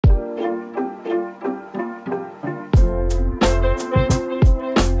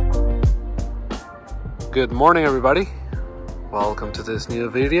Good morning, everybody. Welcome to this new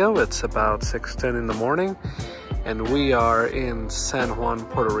video. It's about 6:10 in the morning and we are in San Juan,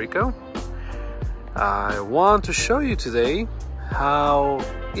 Puerto Rico. I want to show you today how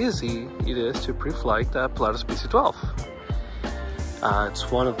easy it is to pre-flight the Pilatus PC-12. It's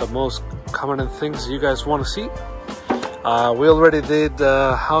one of the most common things you guys want to see. We already did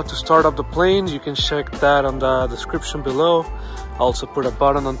how to start up the plane. You can check that on the description below. I'll also put a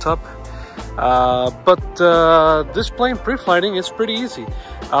button on top. But this plane pre-flighting is pretty easy.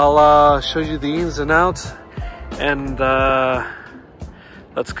 I'll show you the ins and outs, and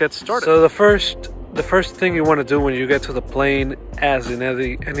let's get started. So the first thing you want to do when you get to the plane, as in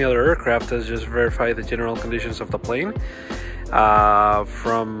any other aircraft, is just verify the general conditions of the plane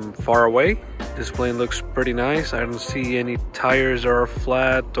from far away. This plane looks pretty nice. I don't see any tires are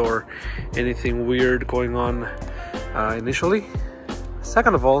flat or anything weird going on initially.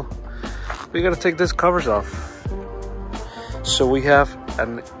 Second of all, we gotta take these covers off. So we have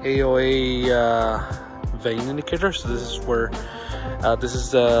an AOA vane indicator. So this is where this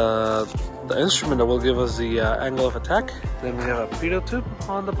is the instrument that will give us the angle of attack. Then we have a pitot tube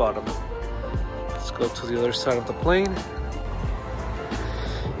on the bottom. Let's go to the other side of the plane.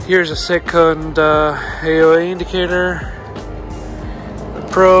 Here's a second AOA indicator. The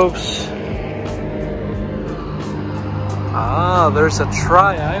probes. There's a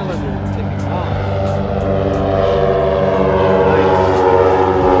tri-islander taking off.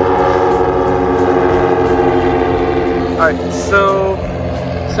 Alright, so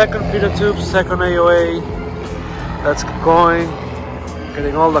second pitot tube, second AOA. Let's keep going.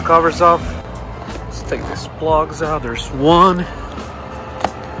 Getting all the covers off. Let's take these plugs out. There's 1,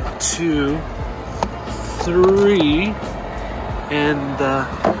 2, 3, and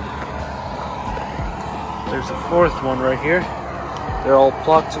there's a fourth one right here. They're all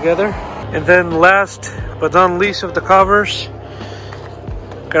plugged together. And then last but not least of the covers,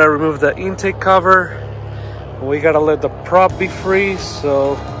 gotta remove the intake cover. We gotta let the prop be free.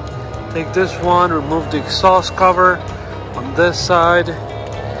 So take this one, remove the exhaust cover on this side,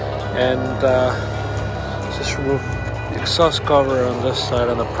 and just remove the exhaust cover on this side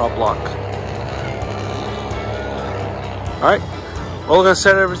on the prop lock. Alright, we're gonna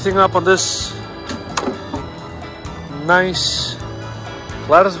set everything up on this nice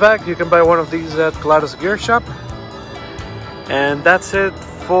Pilatus bag. You can buy one of these at Pilatus Gear Shop. And that's it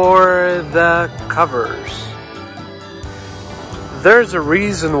for the covers. There's a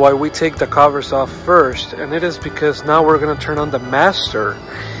reason why we take the covers off first, and it is because now we're going to turn on the master,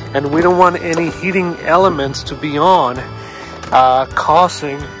 and we don't want any heating elements to be on,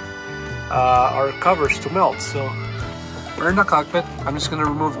 causing our covers to melt. So we're in the cockpit. I'm just going to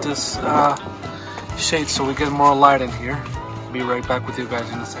remove this shade so we get more light in here. Be right back with you guys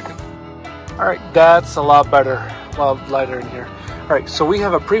in a second. Alright, that's a lot better, a lot lighter in here. Alright, so we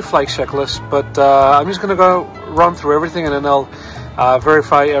have a pre-flight checklist, but I'm just gonna go run through everything, and then I'll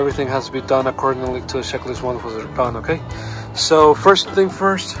verify everything has to be done accordingly to the checklist once was done, okay? So first thing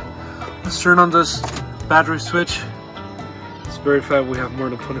first, let's turn on this battery switch. Let's verify we have more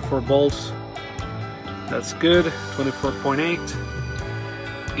than 24 volts. That's good, 24.8.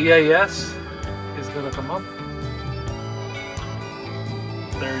 EIS is gonna come up.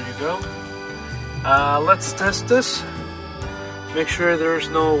 There you go. Let's test this. Make sure there's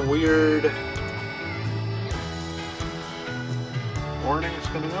no weird warnings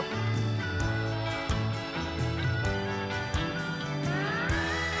coming up.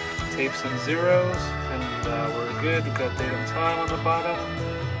 Tapes and zeros, and we're good. We got date and time on the bottom.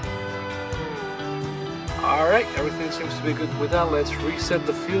 Alright, everything seems to be good with that. Let's reset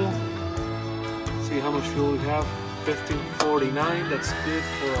the fuel. See how much fuel we have. 1549, that's good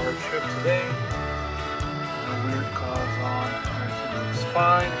for our trip today. No weird cause on, everything looks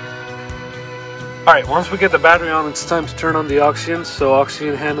fine. Alright, once we get the battery on, it's time to turn on the oxygen. So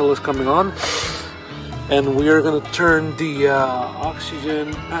oxygen handle is coming on, and we are going to turn the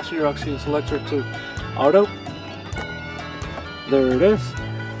passenger oxygen selector to auto. There it is.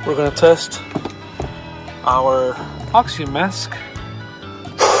 We're going to test our oxygen mask.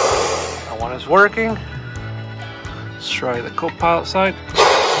 That one is working. Let's try the co-pilot side.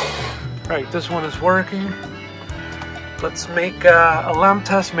 Right, this one is working. Let's make a lamp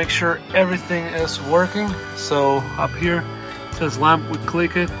test, make sure everything is working. So up here it says lamp, we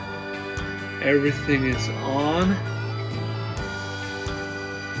click it. Everything is on.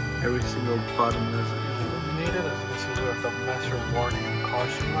 Every single button is illuminated. As you can see, we have the master warning and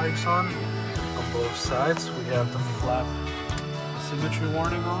caution lights on both sides. We have the flap symmetry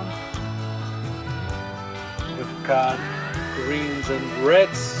warning on. We've got greens and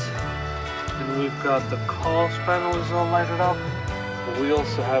reds. And we've got the cost panel is all lighted up. But we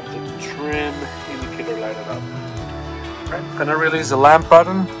also have the trim indicator lighted up. Right, gonna release the lamp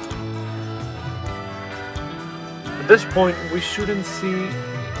button. At this point, we shouldn't see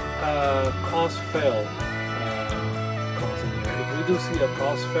cause fail. If we do see a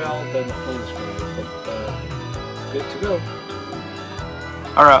cause fail, then the plane is going to it's good to go.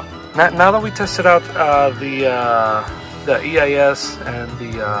 All right, now that we tested out the EIS and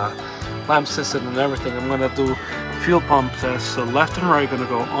the lamp system and everything, I'm gonna do fuel pump tests. So left and right gonna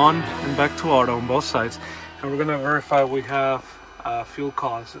go on and back to auto on both sides, and we're gonna verify we have fuel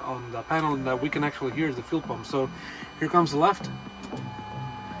cause on the panel and that we can actually hear the fuel pump. So here comes the left.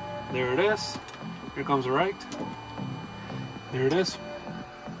 There it is. Here comes the right. There it is.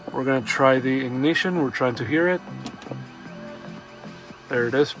 We're gonna try the ignition. We're trying to hear it. There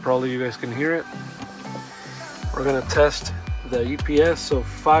it is. Probably you guys can hear it. We're gonna test the EPS. So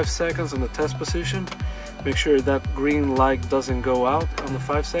 5 seconds on the test position. Make sure that green light doesn't go out on the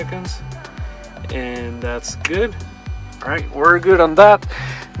 5 seconds. And that's good. All right, we're good on that.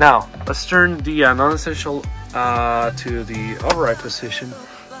 Now let's turn the non-essential to the override position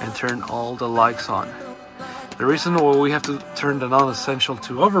and turn all the lights on. The reason why we have to turn the non-essential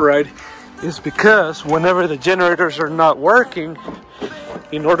to override is because whenever the generators are not working,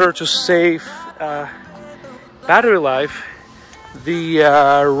 in order to save battery life, the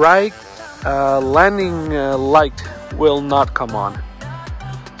right landing light will not come on.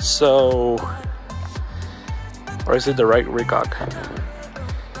 So, or is it the right recock?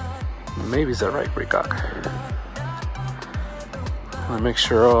 Maybe it's the right recock. Make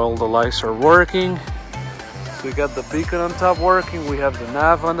sure all the lights are working. So we got the beacon on top working, we have the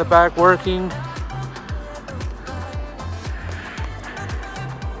nav on the back working.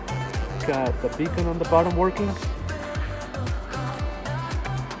 Got the beacon on the bottom working.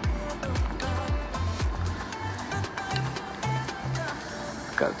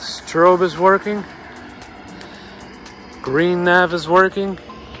 Got the strobe is working. Green nav is working.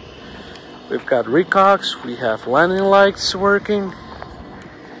 We've got recocks, we have landing lights working.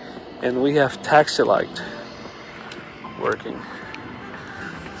 And we have taxi light working.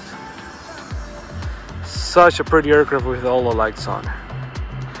 Such a pretty aircraft with all the lights on.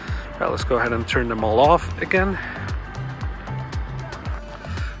 All right, let's go ahead and turn them all off again.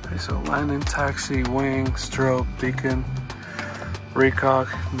 Okay, so landing, taxi, wing, strobe, beacon, recock,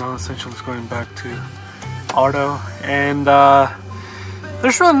 non-essential is going back to auto. And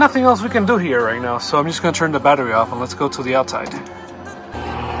there's really nothing else we can do here right now. So I'm just gonna turn the battery off and let's go to the outside.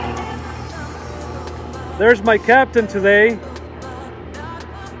 There's my captain today,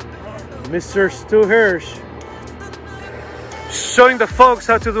 Mr. Stu Hirsch, showing the folks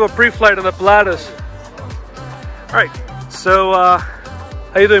how to do a pre-flight on the Pilatus. All right, so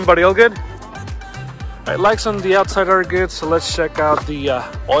how you doing, buddy? All good? All right, lights on the outside are good, so let's check out the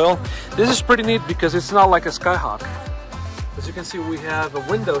oil. This is pretty neat because it's not like a Skyhawk. As you can see, we have a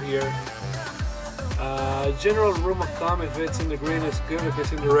window here. General rule of thumb, if it's in the green, it's good. If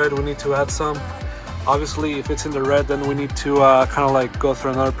it's in the red, we need to add some. Obviously, if it's in the red, then we need to kind of like go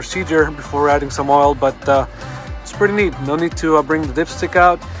through another procedure before adding some oil, but it's pretty neat. No need to bring the dipstick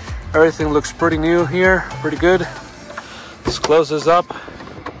out. Everything looks pretty new here, pretty good. Let's close this up.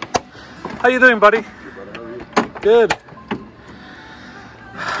 How you doing, buddy? Good.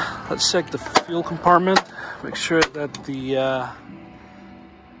 Let's check the fuel compartment. Make sure that the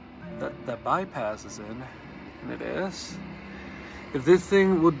bypass is in, and it is. If this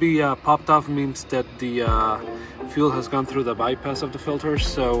thing would be popped off, means that the fuel has gone through the bypass of the filter,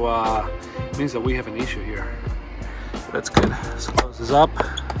 so it means that we have an issue here. That's good. Let's close this up.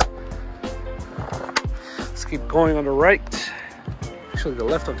 Let's keep going on the right. Actually, the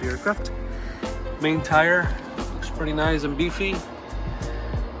left of the aircraft. Main tire looks pretty nice and beefy.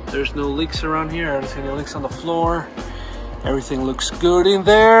 There's no leaks around here. I don't see any leaks on the floor. Everything looks good in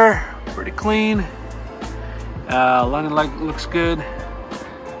there. Pretty clean. Landing light looks good.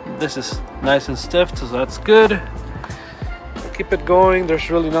 This is nice and stiff, so that's good. Keep it going. There's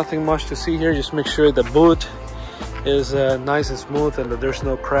really nothing much to see here. Just make sure the boot is nice and smooth and that there's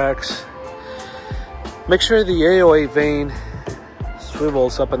no cracks. Make sure the AOA vane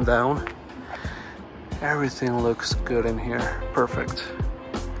swivels up and down. Everything looks good in here. Perfect.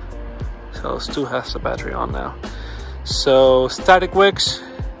 So Stu has the battery on now. So static wicks,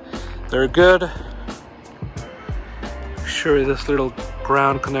 they're good. Sure, this little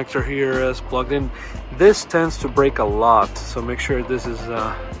ground connector here is plugged in. This tends to break a lot, so make sure this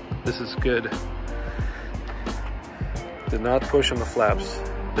is good. Do not push on the flaps.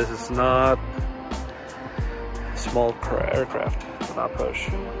 This is not a small aircraft. Do not push.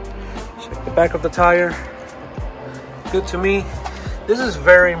 Check the back of the tire. Good to me. This is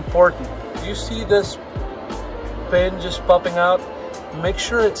very important. You see this pin just popping out? Make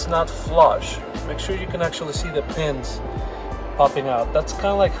sure it's not flush. Make sure you can actually see the pins popping out. That's kind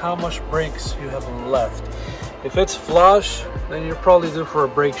of like how much brakes you have left. If it's flush, then you're probably due for a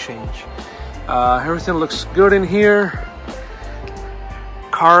brake change. Everything looks good in here.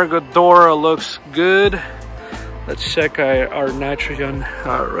 Cargo door looks good. Let's check our nitrogen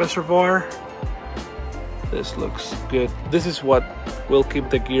reservoir. This looks good. This is what will keep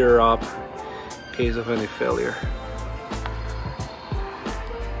the gear up in case of any failure.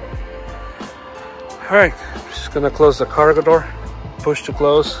 All right, just gonna close the cargo door, push to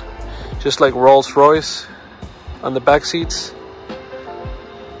close, just like Rolls-Royce on the back seats.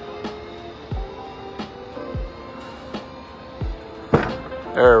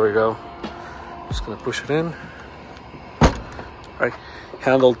 There we go. Just gonna push it in. All right,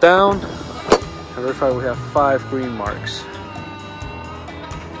 handle down. And verify we have 5 green marks.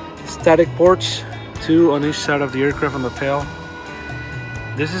 Static ports, 2 on each side of the aircraft on the tail.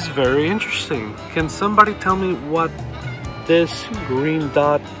 This is very interesting. Can somebody tell me what this green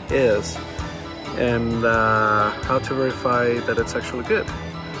dot is? And how to verify that it's actually good?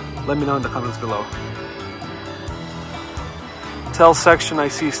 Let me know in the comments below. Tail section, I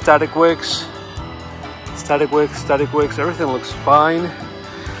see static wicks. Static wicks, everything looks fine.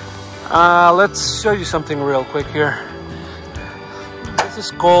 Let's show you something real quick here. This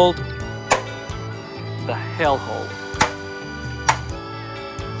is called the hell hole.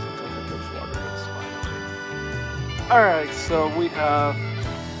 Alright, so we have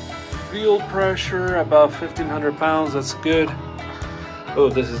fuel pressure about 1,500 pounds. That's good. Oh,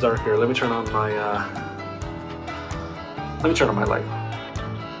 this is dark here. Let me turn on my light.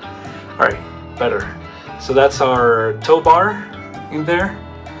 Alright, better. So that's our tow bar in there.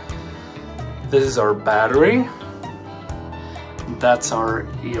 This is our battery. That's our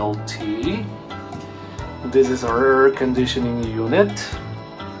ELT. This is our air conditioning unit.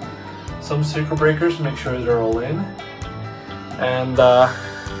 Some circuit breakers, make sure they're all in. And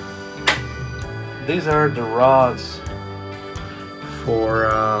these are the rods for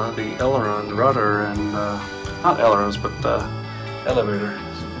the aileron rudder and not ailerons, but the elevator.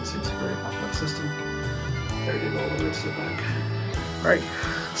 As you can see, it's a very complex system. There you go, all the way to the back. All right,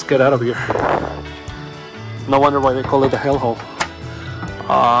 let's get out of here. No wonder why they call it the hellhole.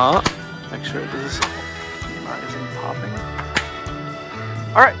 Make sure this isn't popping.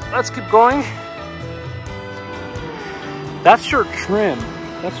 All right, let's keep going. That's your trim.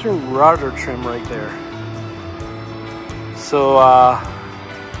 That's your rudder trim right there. So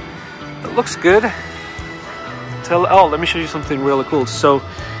it looks good. Oh, let me show you something really cool. So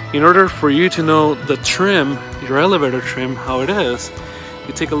in order for you to know the trim, your elevator trim, how it is,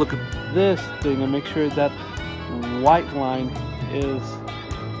 you take a look at this thing and make sure that white line is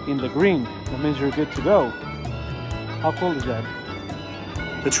in the green. That means you're good to go. How cool is that?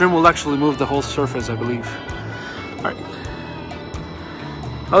 The trim will actually move the whole surface, I believe. All right.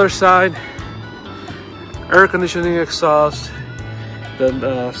 Other side, air conditioning exhaust,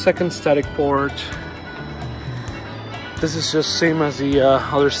 the second static port. This is just same as the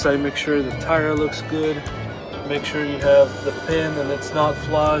other side. Make sure the tire looks good. Make sure you have the pin and it's not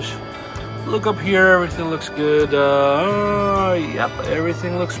flush. Look up here, everything looks good. Yep,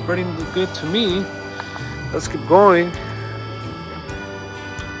 everything looks pretty good to me. Let's keep going.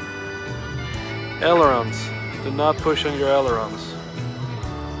 Ailerons, do not push on your ailerons.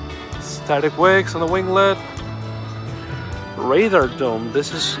 Static wicks on the winglet. Radar dome,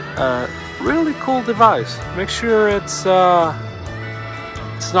 this is a really cool device. Make sure it's not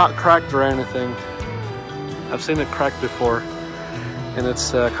cracked or anything. I've seen it cracked before, and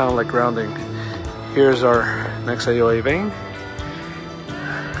it's kind of like grounding. Here's our next AOA vane.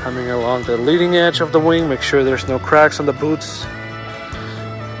 Coming along the leading edge of the wing, make sure there's no cracks on the boots.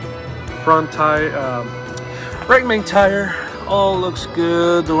 Front tire, right main tire, all looks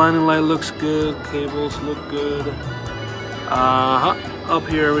good. The landing light looks good. Cables look good. Up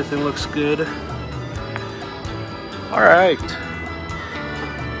here, everything looks good. All right.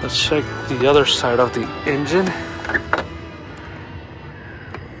 Let's check the other side of the engine.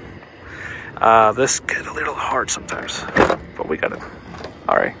 This gets a little hard sometimes, but we got it.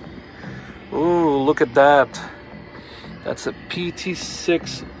 All right. Ooh, look at that. That's a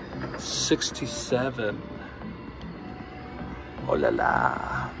PT-667. Oh la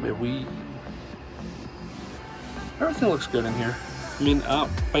la, mais oui. Everything looks good in here. I mean,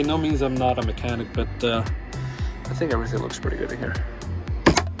 by no means I'm not a mechanic, but I think everything looks pretty good in here.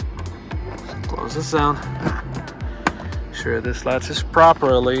 Close this down. sure this latch is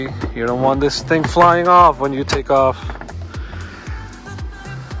properly. You don't want this thing flying off when you take off.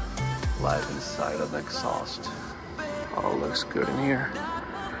 Light inside of the exhaust. All looks good in here.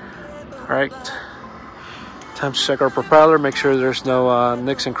 Alright. Time to check our propeller. Make sure there's no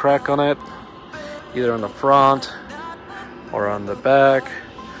nicks and crack on it. Either on the front or on the back.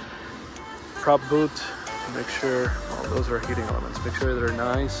 Prop boot. Make sure, well, those are heating elements. Make sure they're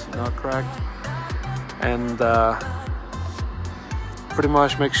nice, not cracked. And pretty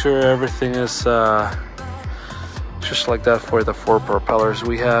much make sure everything is just like that for the 4 propellers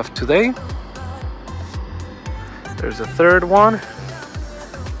we have today. There's a third one.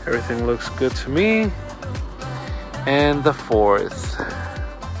 Everything looks good to me. And the 4th.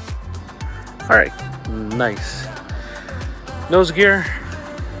 Alright, nice. Nose gear.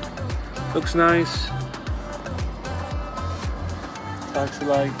 Looks nice. Taxi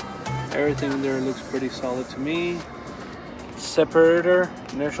light. Everything in there looks pretty solid to me. Separator,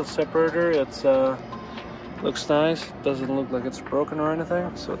 inertial separator, it's looks nice. Doesn't look like it's broken or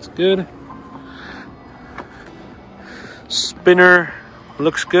anything, so it's good. Spinner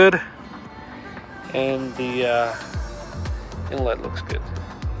looks good, and the inlet looks good.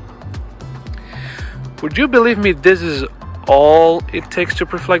 Would you believe me, this is all it takes to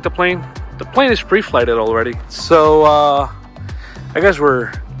pre-flight the plane? The plane is pre-flighted already, so I guess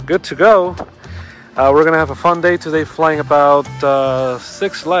we're good to go. We're gonna have a fun day today, flying about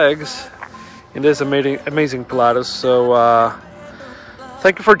 6 legs in this amazing Pilatus. So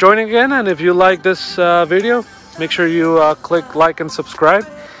thank you for joining again, and if you like this video, make sure you click like and subscribe.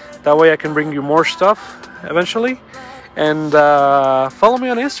 That way I can bring you more stuff eventually. And follow me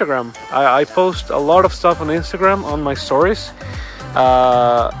on Instagram. I post a lot of stuff on Instagram on my stories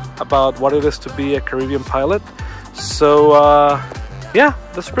about what it is to be a Caribbean pilot. So yeah,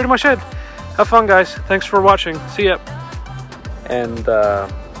 that's pretty much it. Have fun, guys. Thanks for watching. See ya. And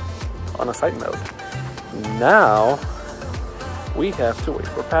on a side note, now we have to wait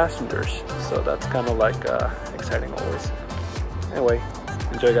for passengers. So that's kind of like exciting always. Anyway,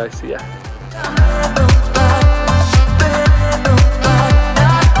 enjoy, guys. See ya.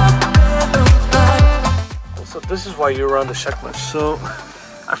 So this is why you run the checklist. So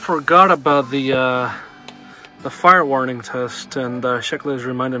I forgot about the fire warning test, and the checklist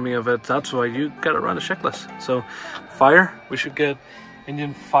reminded me of it. That's why you gotta run the checklist. So fire, we should get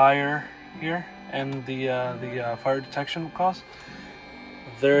engine fire here, and the fire detection cost.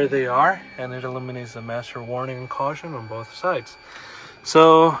 There they are, and it eliminates the master warning and caution on both sides.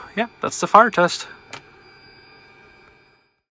 So yeah, that's the fire test.